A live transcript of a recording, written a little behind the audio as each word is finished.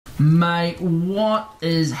Mate, what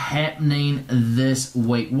is happening this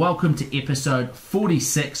week? Welcome to episode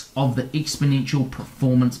 46 of the Exponential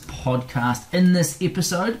Performance Podcast. In this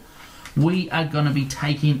episode, we are going to be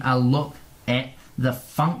taking a look at the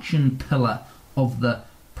function pillar of the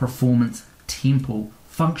performance temple.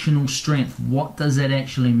 Functional strength. What does that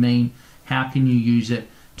actually mean? How can you use it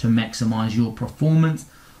to maximize your performance?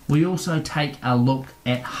 We also take a look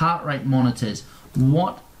at heart rate monitors.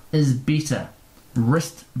 What is better?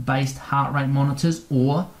 Wrist-based heart rate monitors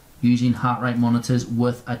or using heart rate monitors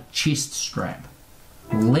with a chest strap?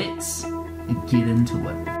 Let's get into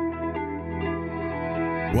it.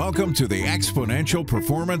 Welcome to the Exponential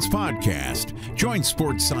Performance Podcast. Join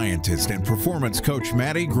sports scientist and performance coach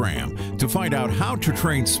Maddie Graham to find out how to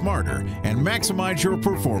train smarter and maximize your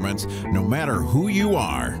performance no matter who you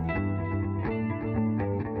are.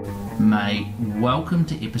 Mate, welcome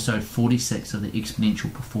to episode 46 of the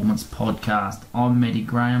Exponential Performance Podcast. I'm Maddie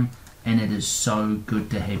Graham, and it is so good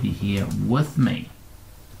to have you here with me.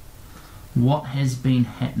 What has been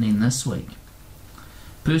happening this week?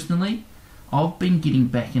 Personally, I've been getting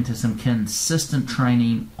back into some consistent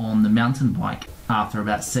training on the mountain bike after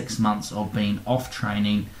about 6 months of being off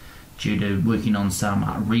training due to working on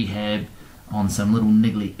some rehab, on some little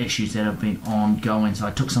niggly issues that have been ongoing. So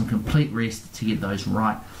I took some complete rest to get those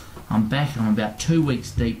right. I'm back. I'm about 2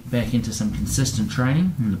 weeks deep back into some consistent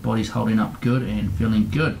training, and the body's holding up good and feeling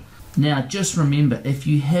good. Now, just remember, if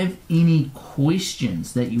you have any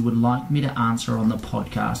questions that you would like me to answer on the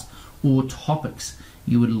podcast or topics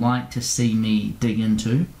you would like to see me dig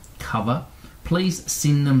into, cover, please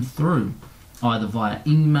send them through either via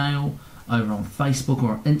email, over on Facebook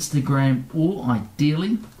or Instagram, or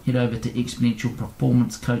ideally head over to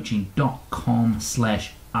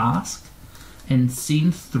exponentialperformancecoaching.com/ask and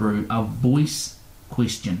send through a voice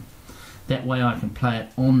question. That way I can play it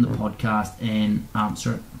on the podcast and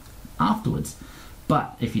answer it afterwards.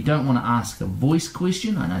 But if you don't want to ask a voice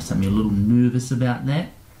question, I know some of you are a little nervous about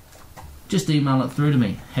that, just email it through to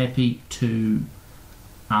me. Happy to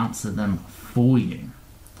answer them for you.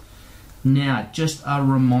 Now, just a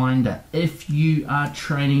reminder, if you are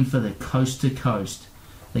training for the Coast to Coast,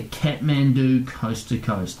 the Kathmandu Coast to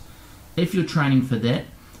Coast, if you're training for that,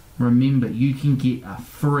 remember you can get a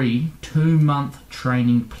free 2-month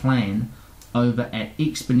training plan over at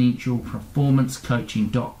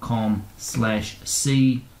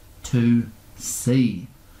exponentialperformancecoaching.com/C2C.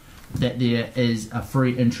 That there is a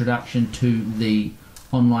free introduction to the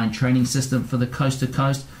online training system for the Coast to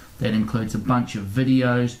Coast. That includes a bunch of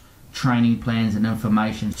videos, training plans and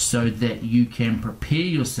information so that you can prepare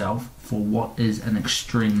yourself for what is an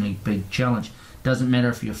extremely big challenge. Doesn't matter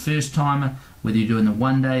if you're a first timer, whether you're doing the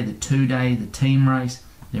 1 day, the 2 day, the team race,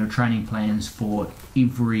 there are training plans for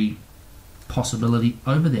every possibility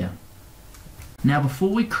over there. Now, before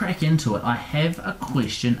we crack into it, I have a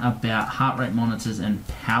question about heart rate monitors and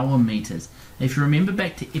power meters. If you remember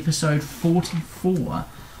back to episode 44,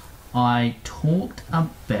 I talked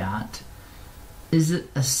about, is it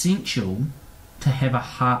essential to have a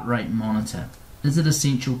heart rate monitor? Is it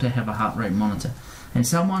essential to have a heart rate monitor? And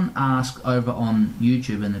someone asked over on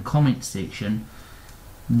YouTube in the comments section,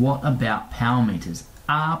 what about power meters?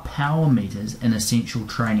 Are power meters an essential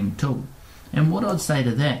training tool? And what I'd say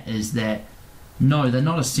to that is that no, they're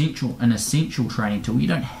not an essential training tool. You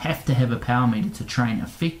don't have to have a power meter to train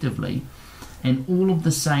effectively, and all of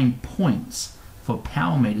the same points for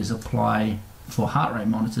power meters apply for heart rate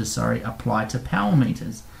monitors, apply to power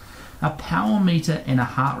meters. A power meter and a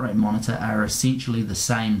heart rate monitor are essentially the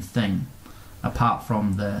same thing, apart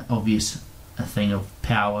from the obvious thing of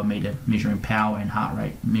power meter measuring power and heart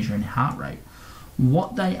rate measuring heart rate.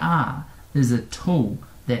 What they are is a tool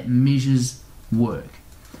that measures work.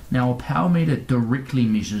 Now, a power meter directly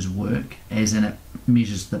measures work, as in it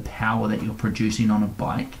measures the power that you're producing on a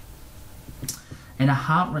bike, and a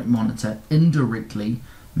heart rate monitor indirectly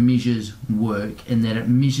measures work in that it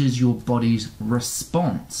measures your body's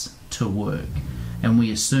response to work, and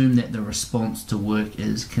we assume that the response to work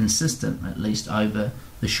is consistent, at least over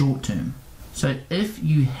the short term. So if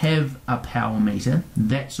you have a power meter,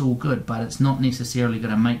 that's all good, but it's not necessarily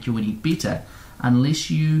going to make you any better unless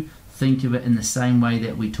you think of it in the same way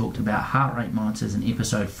that we talked about heart rate monitors in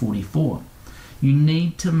episode 44. You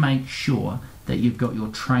need to make sure that you've got your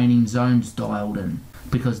training zones dialed in,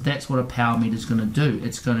 because that's what a power meter is going to do.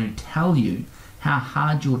 It's going to tell you how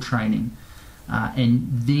hard you're training, and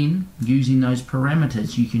then using those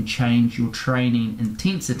parameters you can change your training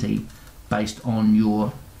intensity based on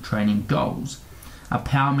your training goals. A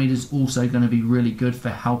power meter is also going to be really good for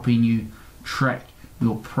helping you track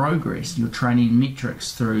your progress, your training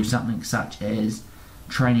metrics through something such as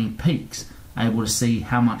Training Peaks. able to see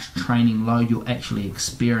how much training load you're actually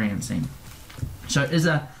experiencing. So is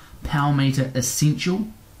a power meter essential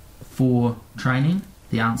for training?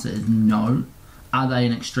 The answer is no. Are they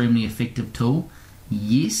an extremely effective tool?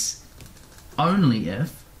 Yes, only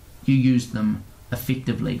if you use them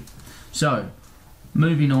effectively. So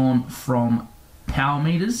moving on from power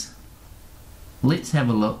meters, let's have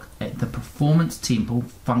a look at the Performance Temple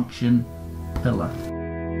function pillar.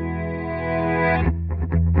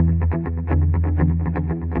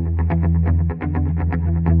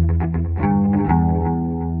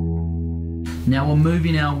 Now we're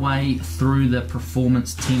moving our way through the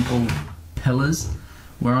Performance Temple pillars.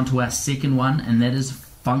 We're on to our second one, and that is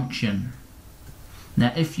function.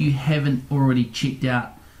 Now if you haven't already checked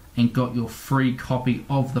out and got your free copy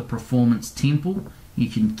of the Performance Temple, you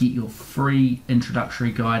can get your free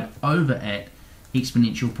introductory guide over at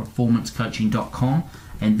exponentialperformancecoaching.com,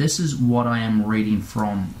 and this is what I am reading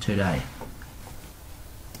from today.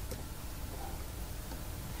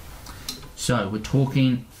 So we're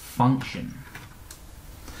talking function.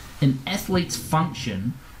 An athlete's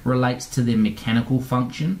function relates to their mechanical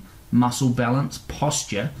function, muscle balance,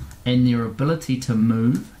 posture, and their ability to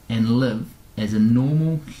move and live as a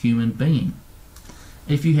normal human being.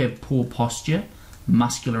 If you have poor posture,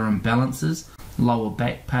 muscular imbalances, lower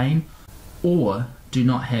back pain, or do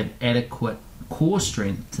not have adequate core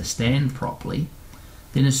strength to stand properly,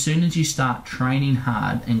 then as soon as you start training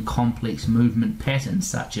hard in complex movement patterns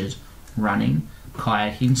such as running,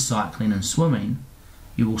 kayaking, cycling, and swimming,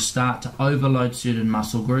 you will start to overload certain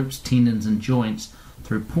muscle groups, tendons, and joints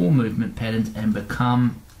through poor movement patterns and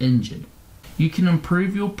become injured. You can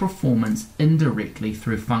improve your performance indirectly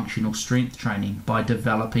through functional strength training by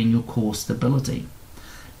developing your core stability.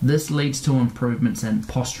 This leads to improvements in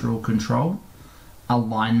postural control,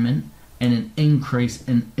 alignment, and an increase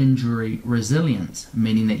in injury resilience,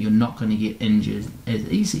 meaning that you're not going to get injured as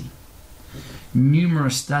easy.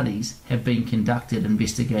 Numerous studies have been conducted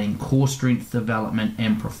investigating core strength development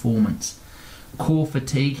and performance. Core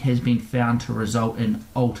fatigue has been found to result in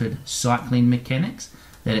altered cycling mechanics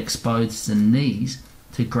that expose the knees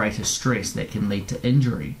to greater stress that can lead to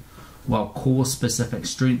injury, while core-specific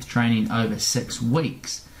strength training over 6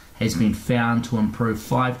 weeks has been found to improve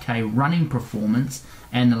 5K running performance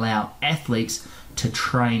and allow athletes to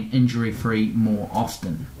train injury-free more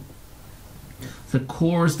often. The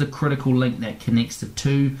core is the critical link that connects the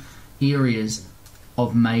two areas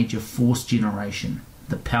of major force generation,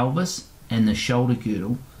 the pelvis and the shoulder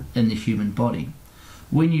girdle in the human body.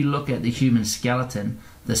 When you look at the human skeleton,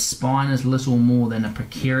 the spine is little more than a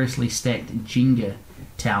precariously stacked Jenga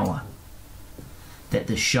tower that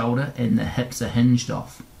the shoulder and the hips are hinged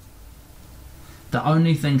off. The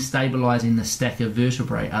only thing stabilizing the stack of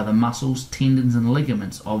vertebrae are the muscles, tendons, and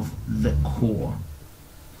ligaments of the core.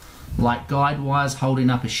 Like guide wires holding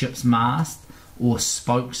up a ship's mast or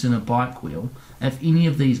spokes in a bike wheel, if any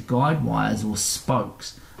of these guide wires or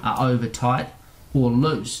spokes are over tight or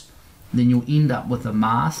loose, then you'll end up with a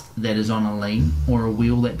mast that is on a lean or a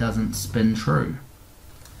wheel that doesn't spin true.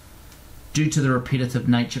 Due to the repetitive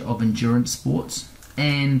nature of endurance sports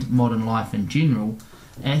and modern life in general,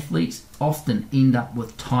 athletes often end up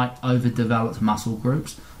with tight, overdeveloped muscle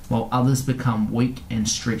groups, while others become weak and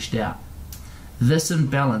stretched out. This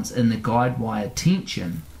imbalance in the guide wire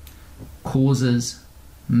tension causes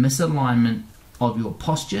misalignment of your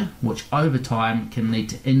posture, which over time can lead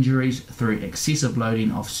to injuries through excessive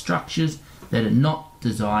loading of structures that are not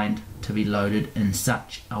designed to be loaded in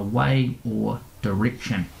such a way or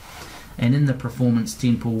direction. And in the Performance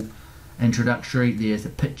Temple introductory, there's a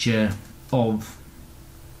picture of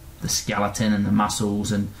the skeleton and the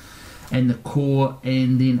muscles and the core,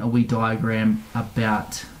 and then a wee diagram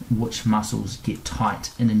about which muscles get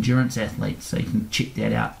tight in endurance athletes, so you can check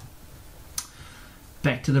that out.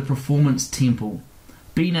 Back to the Performance Temple.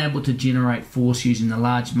 Being able to generate force using the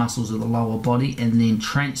large muscles of the lower body and then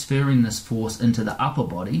transferring this force into the upper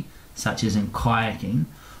body, such as in kayaking,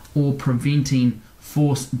 or preventing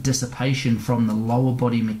force dissipation from the lower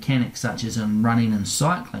body mechanics, such as in running and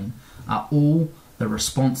cycling, are all the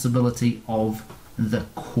responsibility of the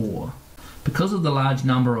core. Because of the large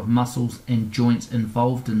number of muscles and joints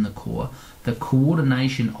involved in the core, the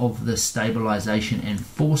coordination of the stabilization and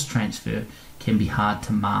force transfer can be hard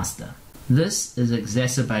to master. This is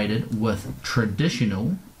exacerbated with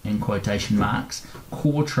traditional, in quotation marks,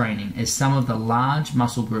 core training, as some of the large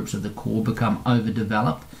muscle groups of the core become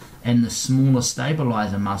overdeveloped and the smaller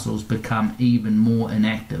stabilizer muscles become even more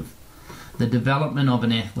inactive. The development of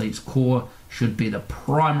an athlete's core should be the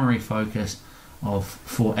primary focus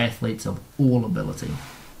for athletes of all ability.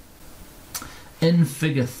 In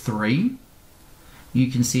Figure 3, you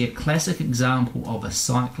can see a classic example of a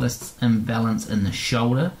cyclist's imbalance in the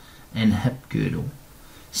shoulder and hip girdle.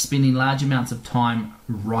 Spending large amounts of time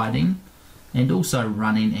riding and also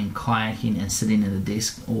running and kayaking and sitting at a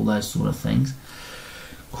desk, all those sort of things,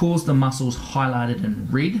 cause the muscles highlighted in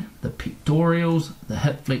red, the pectorals, the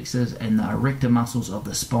hip flexors and the erector muscles of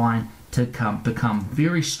the spine, to become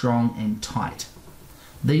very strong and tight.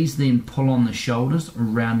 These then pull on the shoulders,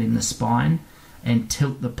 rounding the spine, and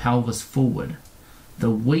tilt the pelvis forward.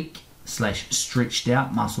 The weak / stretched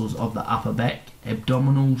out muscles of the upper back,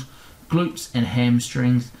 abdominals, glutes and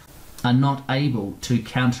hamstrings are not able to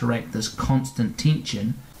counteract this constant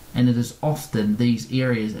tension, and it is often these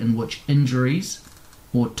areas in which injuries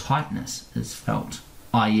or tightness is felt,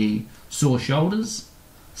 i.e. sore shoulders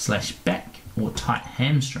 / back or tight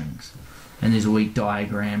hamstrings. And there's a wee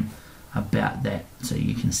diagram about that so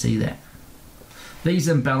you can see that. These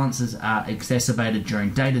imbalances are exacerbated during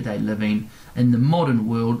day-to-day living in the modern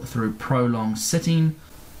world through prolonged sitting,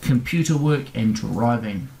 computer work and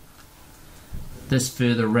driving. This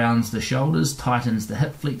further rounds the shoulders, tightens the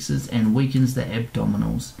hip flexors and weakens the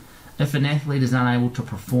abdominals. If an athlete is unable to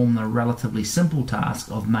perform the relatively simple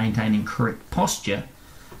task of maintaining correct posture,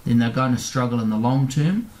 then they're going to struggle in the long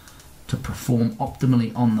term to perform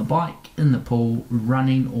optimally on the bike, in the pool,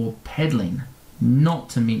 running or paddling, not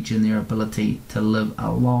to mention their ability to live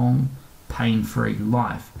a long, pain-free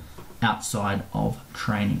life outside of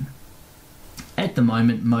training. At the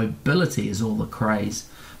moment, mobility is all the craze.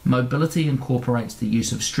 Mobility incorporates the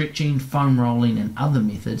use of stretching, foam rolling and other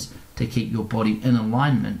methods to keep your body in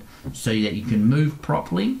alignment so that you can move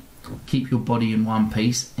properly, keep your body in one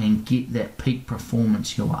piece and get that peak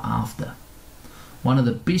performance you are after. One of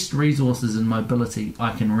the best resources in mobility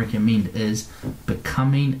I can recommend is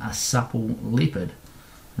Becoming a Supple Leopard,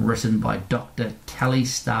 written by Dr. Kelly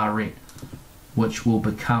Starrett, which will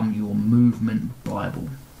become your movement Bible.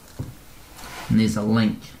 And there's a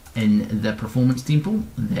link in the Performance Temple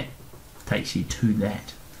that takes you to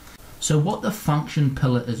that. So what the function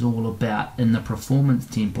pillar is all about in the Performance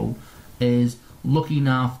Temple is looking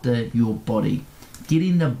after your body,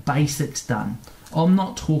 getting the basics done. I'm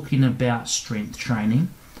not talking about strength training.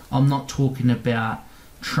 I'm not talking about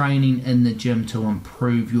training in the gym to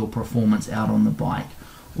improve your performance out on the bike.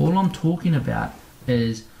 All I'm talking about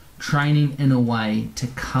is training in a way to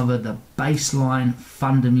cover the baseline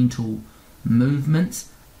fundamental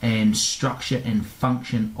movements and structure and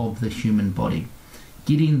function of the human body.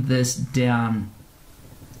 Getting this down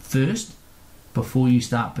first before you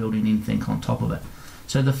start building anything on top of it.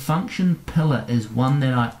 So the function pillar is one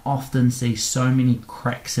that I often see so many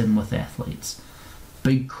cracks in with athletes.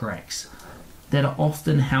 Big cracks that are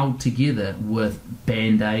often held together with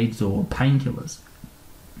band-aids or painkillers.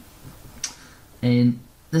 And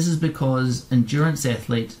this is because endurance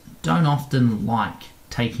athletes don't often like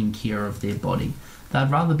taking care of their body.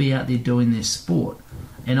 They'd rather be out there doing their sport.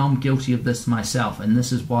 And I'm guilty of this myself, and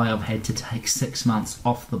this is why I've had to take 6 months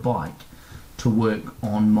off the bike to work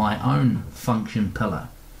on my own function pillar,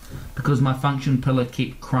 because my function pillar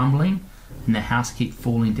kept crumbling and the house kept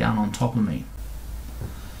falling down on top of me.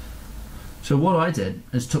 So what I did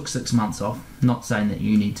is took 6 months off, not saying that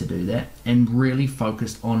you need to do that, and really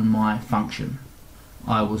focused on my function.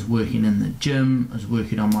 I was working in the gym, I was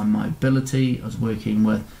working on my mobility, I was working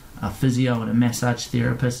with a physio and a massage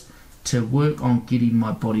therapist to work on getting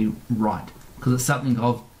my body right, because it's something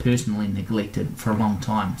I've personally neglected for a long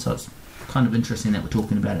time. So it's kind of interesting that we're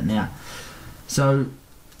talking about it now. So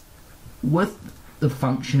with the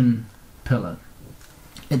function pillar,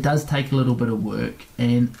 it does take a little bit of work,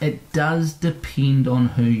 and it does depend on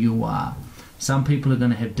who you are. Some people are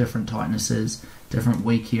going to have different tightnesses, different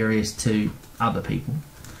weak areas to other people.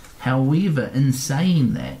 However, in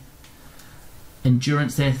saying that,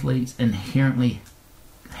 endurance athletes inherently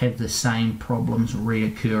have the same problems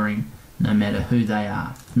reoccurring no matter who they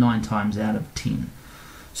are, 9 times out of 10.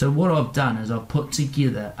 So what I've done is I've put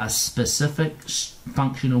together a specific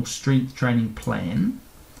functional strength training plan,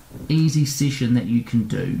 easy session that you can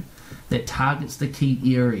do, that targets the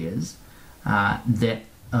key areas that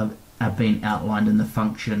have been outlined in the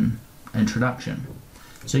function introduction.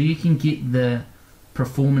 So you can get the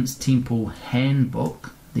Performance Temple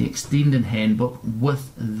handbook, the extended handbook,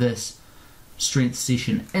 with this strength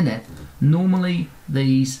session in it. Normally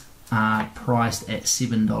these are priced at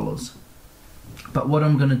 $7, but what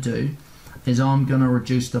I'm going to do is I'm going to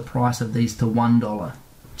reduce the price of these to $1,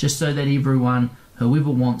 just so that everyone,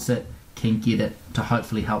 whoever wants it, can get it, to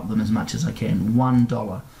hopefully help them as much as I can.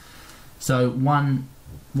 $1. So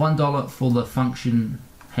 $1 for the function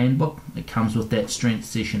handbook. It comes with that strength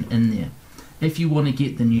session in there. If you want to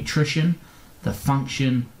get the nutrition, the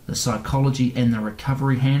function, the psychology, and the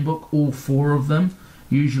recovery handbook, all 4 of them.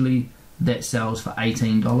 Usually that sells for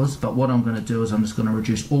 $18, but what I'm going to do is I'm just going to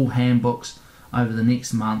reduce all handbooks over the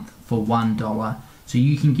next month for $1, so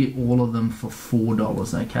you can get all of them for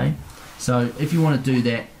 $4, okay? So if you want to do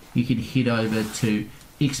that, you can head over to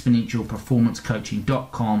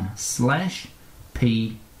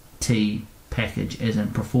exponentialperformancecoaching.com/PT package, as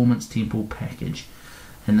in Performance Temple package,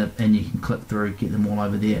 and you can click through, get them all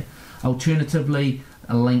over there. Alternatively,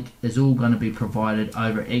 a link is all going to be provided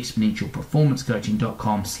over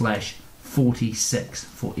exponentialperformancecoaching.com/46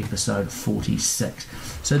 for episode 46.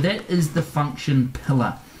 So that is the function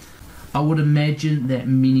pillar. I would imagine that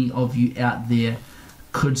many of you out there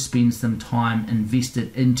could spend some time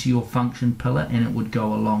invested into your function pillar, and it would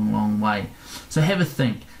go a long way. So have a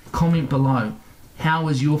think. Comment below. How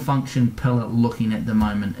is your function pillar looking at the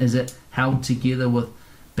moment? Is it held together with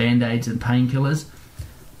band-aids and painkillers?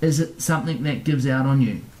 Is it something that gives out on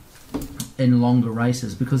you in longer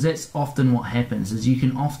races? Because that's often what happens, is you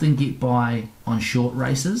can often get by on short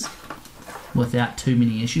races without too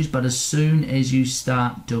many issues, but as soon as you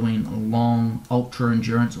start doing long ultra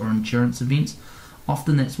endurance or endurance events,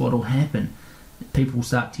 often that's what will happen. People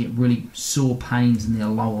start to get really sore pains in their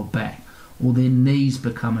lower back, or their knees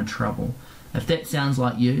become a trouble. If that sounds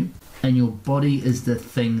like you, and your body is the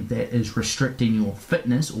thing that is restricting your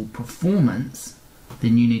fitness or performance,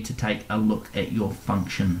 then you need to take a look at your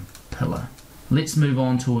function pillar. Let's move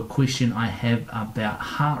on to a question I have about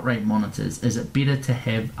heart rate monitors. Is it better to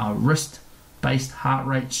have a wrist-based heart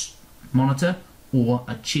rate monitor or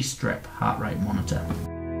a chest strap heart rate monitor?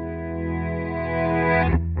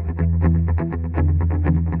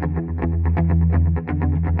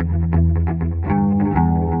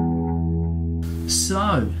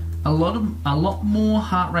 So, a lot more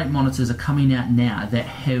heart rate monitors are coming out now that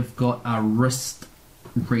have got a wrist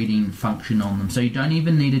reading function on them. So you don't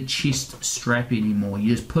even need a chest strap anymore.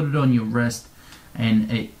 You just put it on your wrist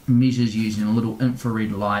and it measures using a little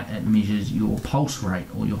infrared light. It measures your pulse rate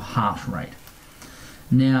or your heart rate.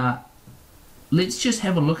 Now, let's just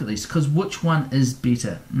have a look at this, because which one is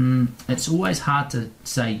better? It's always hard to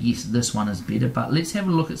say, yes, this one is better, but let's have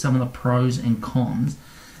a look at some of the pros and cons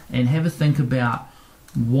and have a think about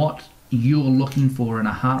what you're looking for in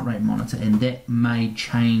a heart rate monitor, and that may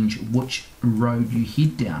change which road you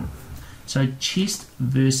head down. So chest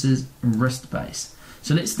versus wrist base.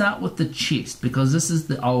 So let's start with the chest, because this is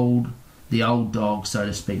the old dog, so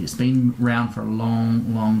to speak. It's been around for a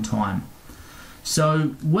long time.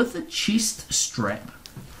 So with the chest strap,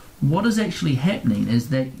 what is actually happening is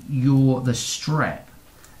that the strap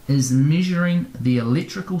is measuring the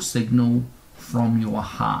electrical signal from your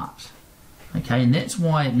heart. Okay, and that's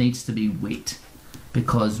why it needs to be wet,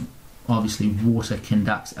 because obviously water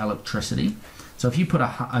conducts electricity. So if you put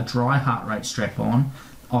a dry heart rate strap on,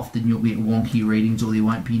 often you'll get wonky readings, or there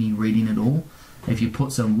won't be any reading at all. If you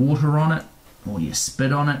put some water on it, or you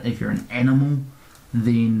spit on it, if you're an animal,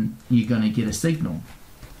 then you're going to get a signal.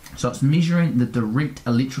 So it's measuring the direct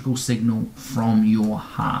electrical signal from your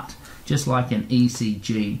heart, just like an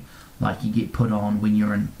ECG, like you get put on when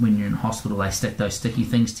you're in hospital. They stick those sticky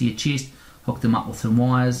things to your chest, hook them up with some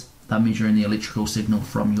wires. They're measuring the electrical signal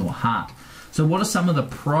from your heart. So what are some of the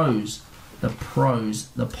pros? The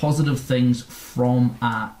positive things from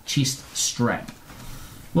a chest strap?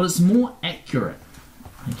 Well, it's more accurate.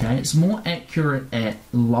 Okay, it's more accurate at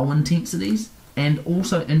low intensities, and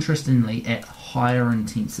also interestingly at higher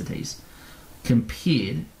intensities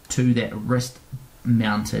compared to that wrist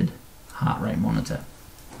mounted heart rate monitor.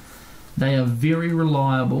 They are very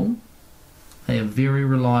reliable.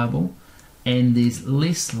 And there's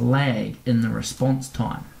less lag in the response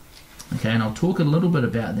time. Okay, and I'll talk a little bit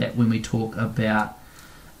about that when we talk about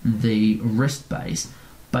the wrist base.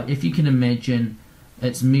 But if you can imagine,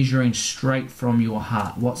 it's measuring straight from your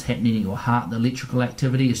heart. What's happening in your heart, the electrical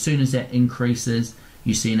activity. As soon as that increases,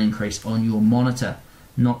 you see an increase on your monitor.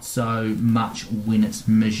 Not so much when it's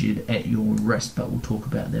measured at your wrist, but we'll talk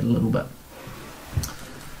about that a little bit.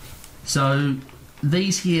 So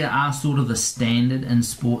these here are sort of the standard in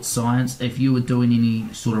sports science. If you were doing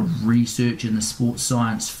any sort of research in the sports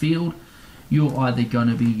science field, you're either going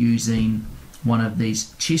to be using one of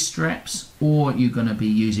these chest straps, or you're going to be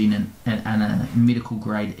using a medical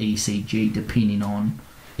grade ECG, depending on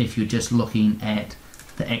if you're just looking at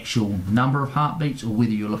the actual number of heartbeats, or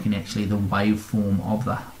whether you're looking actually the waveform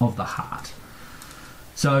of the heart.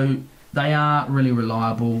 So they are really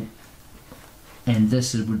reliable, and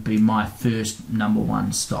this would be my first number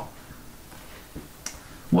one stop.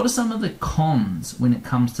 What are some of the cons when it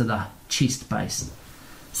comes to the chest base?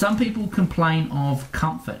 Some people complain of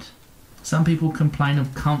comfort.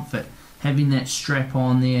 having that strap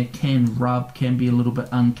on there can rub, can be a little bit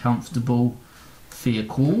uncomfortable. Fair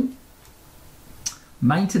call.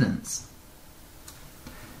 Maintenance.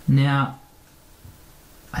 Now,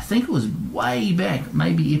 I think it was way back,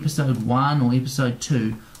 maybe episode 1 or episode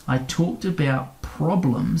 2, I talked about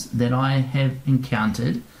problems that I have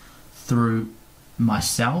encountered through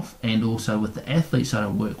myself and also with the athletes that I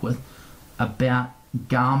work with about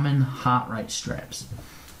Garmin heart rate straps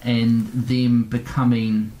and them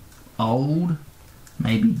becoming old,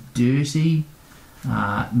 maybe dirty,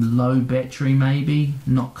 low battery maybe,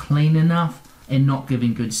 not clean enough, and not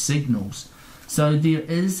giving good signals. So there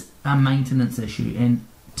is a maintenance issue, and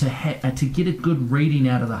to get a good reading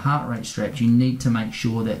out of the heart rate straps, you need to make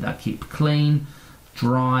sure that they're kept clean,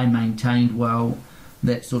 dry, maintained well,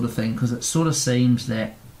 that sort of thing, because it sort of seems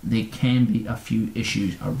that there can be a few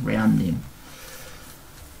issues around them.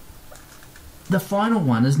 The final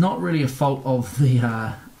one is not really a fault of the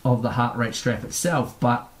heart rate strap itself,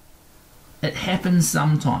 but it happens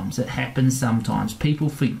sometimes. People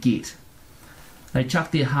forget. They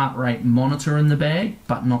chuck their heart rate monitor in the bag,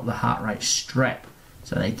 but not the heart rate strap.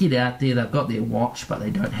 So they get out there, they've got their watch, but they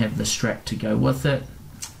don't have the strap to go with it.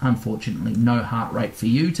 Unfortunately, no heart rate for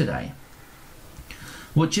you today.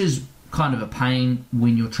 Which is kind of a pain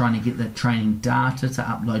when you're trying to get the training data to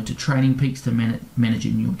upload to Training Peaks to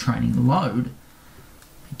managing your training load.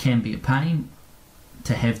 It can be a pain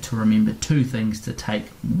to have to remember 2 things to take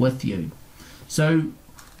with you. So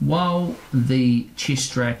while the chest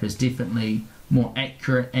strap is definitely more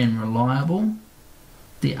accurate and reliable,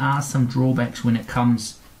 there are some drawbacks when it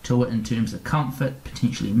comes to it in terms of comfort,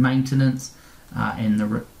 potentially maintenance,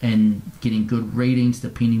 and getting good readings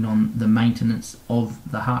depending on the maintenance of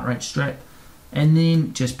the heart rate strap, and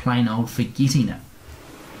then just plain old forgetting it.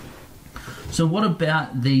 So what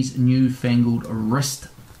about these newfangled wrist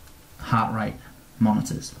heart rate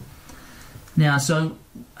monitors? Now, so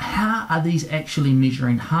how are these actually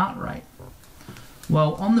measuring heart rate?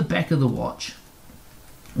 Well, on the back of the watch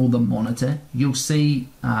or the monitor, you'll see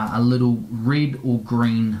a little red or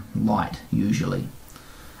green light usually.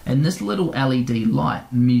 And this little LED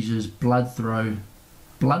light measures blood flow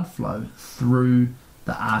through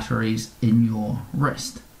the arteries in your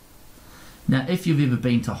wrist. Now, if you've ever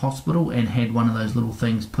been to hospital and had one of those little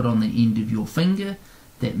things put on the end of your finger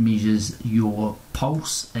that measures your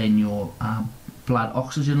pulse and your blood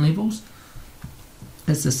oxygen levels,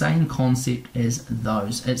 it's the same concept as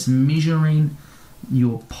those. It's measuring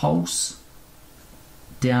your pulse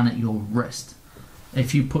down at your wrist.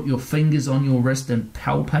 If you put your fingers on your wrist and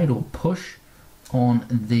palpate or push on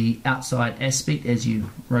the outside aspect as you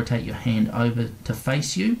rotate your hand over to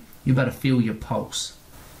face you, you're about to feel your pulse.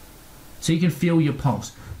 So you can feel your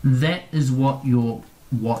pulse. That is what your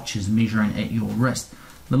watch is measuring at your wrist.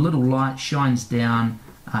 The little light shines down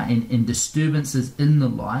and disturbances in the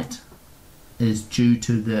light is due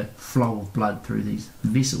to the flow of blood through these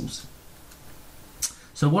vessels.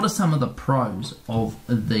 So what are some of the pros of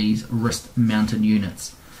these wrist-mounted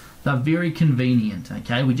units? They're very convenient,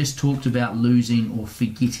 okay? We just talked about losing or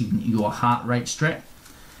forgetting your heart rate strap.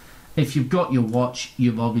 If you've got your watch,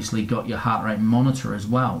 you've obviously got your heart rate monitor as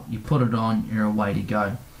well. You put it on, you're away to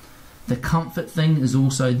go. The comfort thing is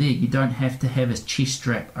also there. You don't have to have a chest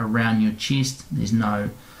strap around your chest. There's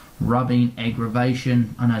no rubbing,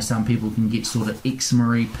 aggravation. I know some people can get sort of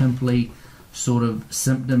eczema-y, pimply sort of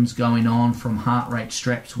symptoms going on from heart rate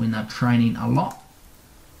straps when they're training a lot.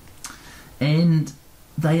 And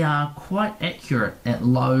they are quite accurate at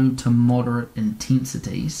low to moderate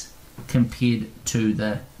intensities compared to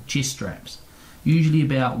the chest straps. Usually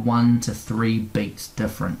about 1 to 3 beats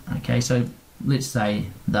different. Okay, so let's say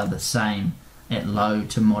they're the same at low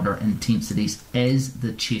to moderate intensities as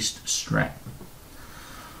the chest strap.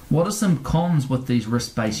 What are some cons with these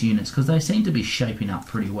wrist-based units? Because they seem to be shaping up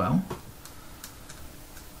pretty well.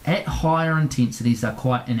 At higher intensities, they're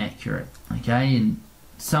quite inaccurate, okay, and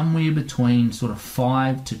somewhere between sort of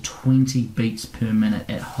 5 to 20 beats per minute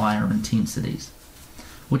at higher intensities,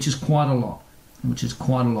 which is quite a lot.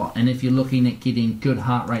 And if you're looking at getting good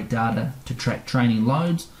heart rate data to track training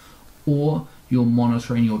loads, or you're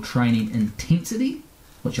monitoring your training intensity,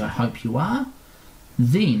 which I hope you are,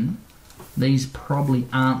 then these probably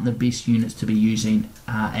aren't the best units to be using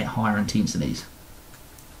at higher intensities.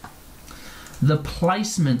 The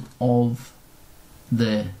placement of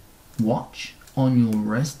the watch on your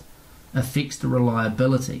wrist affects the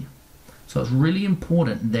reliability. So it's really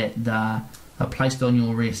important that they are placed on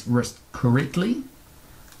your wrist correctly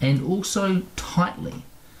and also tightly.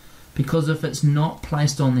 Because if it's not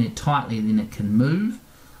placed on there tightly, then it can move.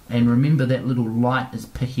 And remember, that little light is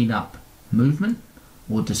picking up movement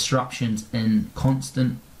or disruptions in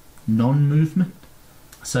constant non-movement,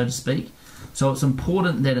 so to speak. So it's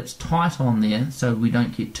important that it's tight on there so we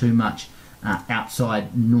don't get too much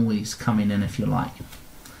outside noise coming in, if you like.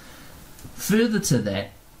 Further to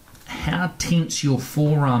that, how tense your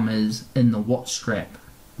forearm is in the watch strap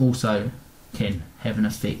also can have an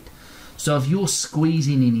effect. So if you're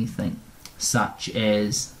squeezing anything, such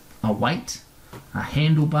as a weight, a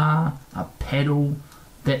handlebar, a pedal,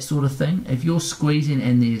 that sort of thing, if you're squeezing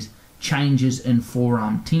and there's changes in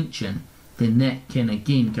forearm tension, then that can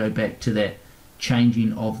again go back to that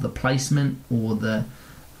changing of the placement or that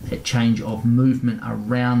change of movement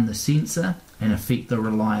around the sensor and affect the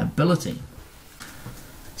reliability.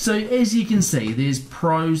 So as you can see, there's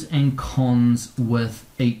pros and cons with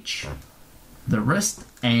each, the wrist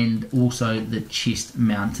and also the chest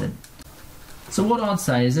mounted. So what I'd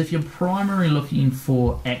say is if you're primarily looking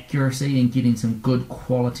for accuracy and getting some good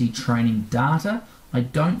quality training data, I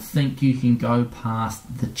don't think you can go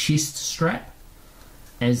past the chest strap,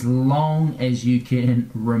 as long as you can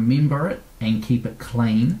remember it and keep it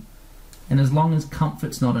clean, and as long as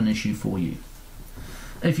comfort's not an issue for you.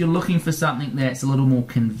 If you're looking for something that's a little more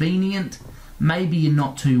convenient, maybe you're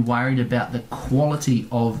not too worried about the quality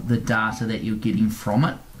of the data that you're getting from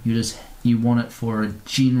it. You want it for a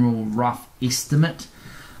general rough estimate,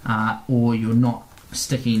 or you're not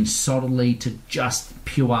sticking solidly to just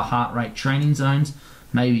pure heart rate training zones.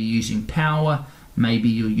 Maybe you're using power, maybe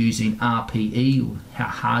you're using RPE, or how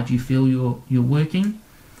hard you feel you're working.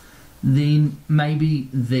 Then maybe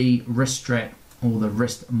the wrist strap or the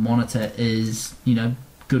wrist monitor is,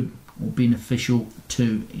 good or beneficial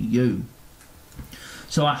to you.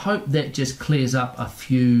 So I hope that just clears up a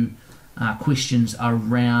few questions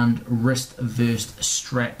around wrist versus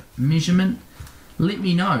strap measurement. Let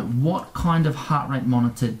me know, what kind of heart rate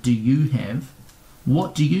monitor do you have?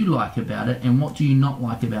 What do you like about it and what do you not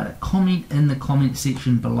like about it? Comment in the comment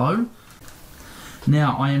section below.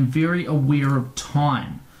 Now, I am very aware of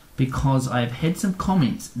time because I have had some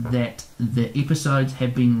comments that the episodes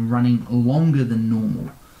have been running longer than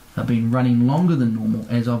normal. They've been running longer than normal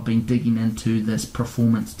as I've been digging into this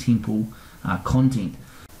Performance Temple content.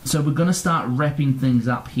 So we're going to start wrapping things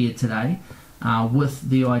up here today with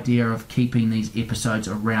the idea of keeping these episodes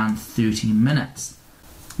around 30 minutes.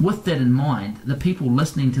 With that in mind, the people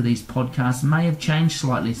listening to these podcasts may have changed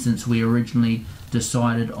slightly since we originally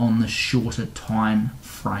decided on the shorter time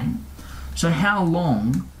frame. So how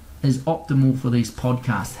long is optimal for these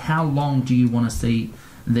podcasts? How long do you want to see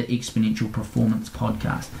the Exponential Performance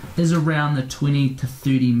podcast? Is around the 20 to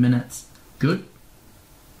 30 minutes good?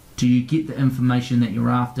 Do you get the information that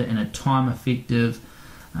you're after in a time effective,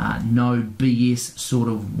 no BS sort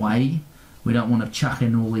of way? We don't want to chuck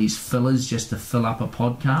in all these fillers just to fill up a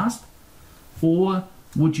podcast. Or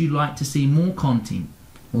would you like to see more content,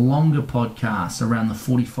 longer podcasts around the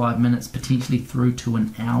 45 minutes, potentially through to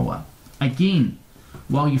an hour? Again,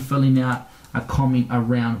 while you're filling out a comment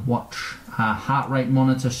around what heart rate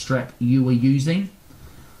monitor strap you are using,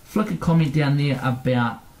 flick a comment down there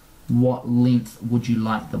about what length would you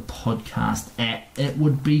like the podcast at. It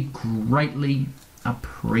would be greatly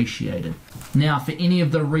appreciated. Now, for any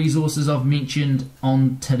of the resources I've mentioned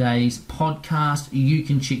on today's podcast, you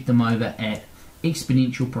can check them over at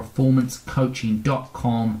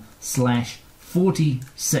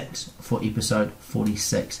exponentialperformancecoaching.com/46 for episode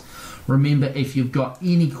 46. Remember, if you've got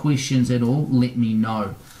any questions at all, let me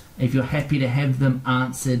know. If you're happy to have them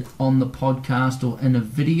answered on the podcast or in a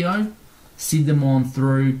video, send them on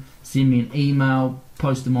through, send me an email,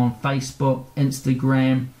 post them on Facebook,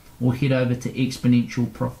 Instagram, or head over to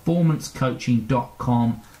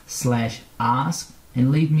exponentialperformancecoaching.com/ask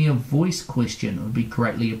and leave me a voice question. It would be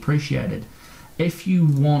greatly appreciated. If you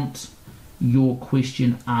want your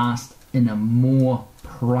question asked in a more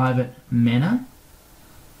private manner,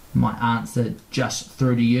 my answer just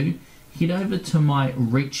through to you, head over to my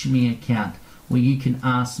Reach Me account where you can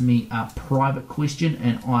ask me a private question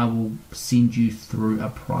and I will send you through a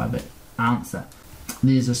private answer.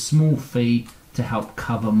 There's a small fee to help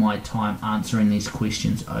cover my time answering these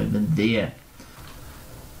questions over there.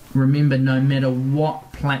 Remember, no matter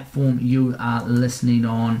what platform you are listening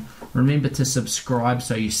on, remember to subscribe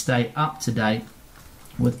so you stay up to date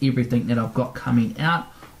with everything that I've got coming out,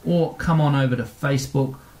 or come on over to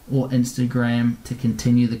Facebook or Instagram to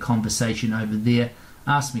continue the conversation over there.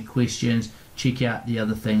 Ask me questions, check out the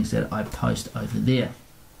other things that I post over there.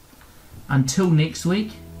 Until next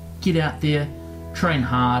week, get out there, train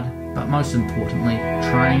hard, but most importantly,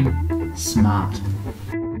 train smart.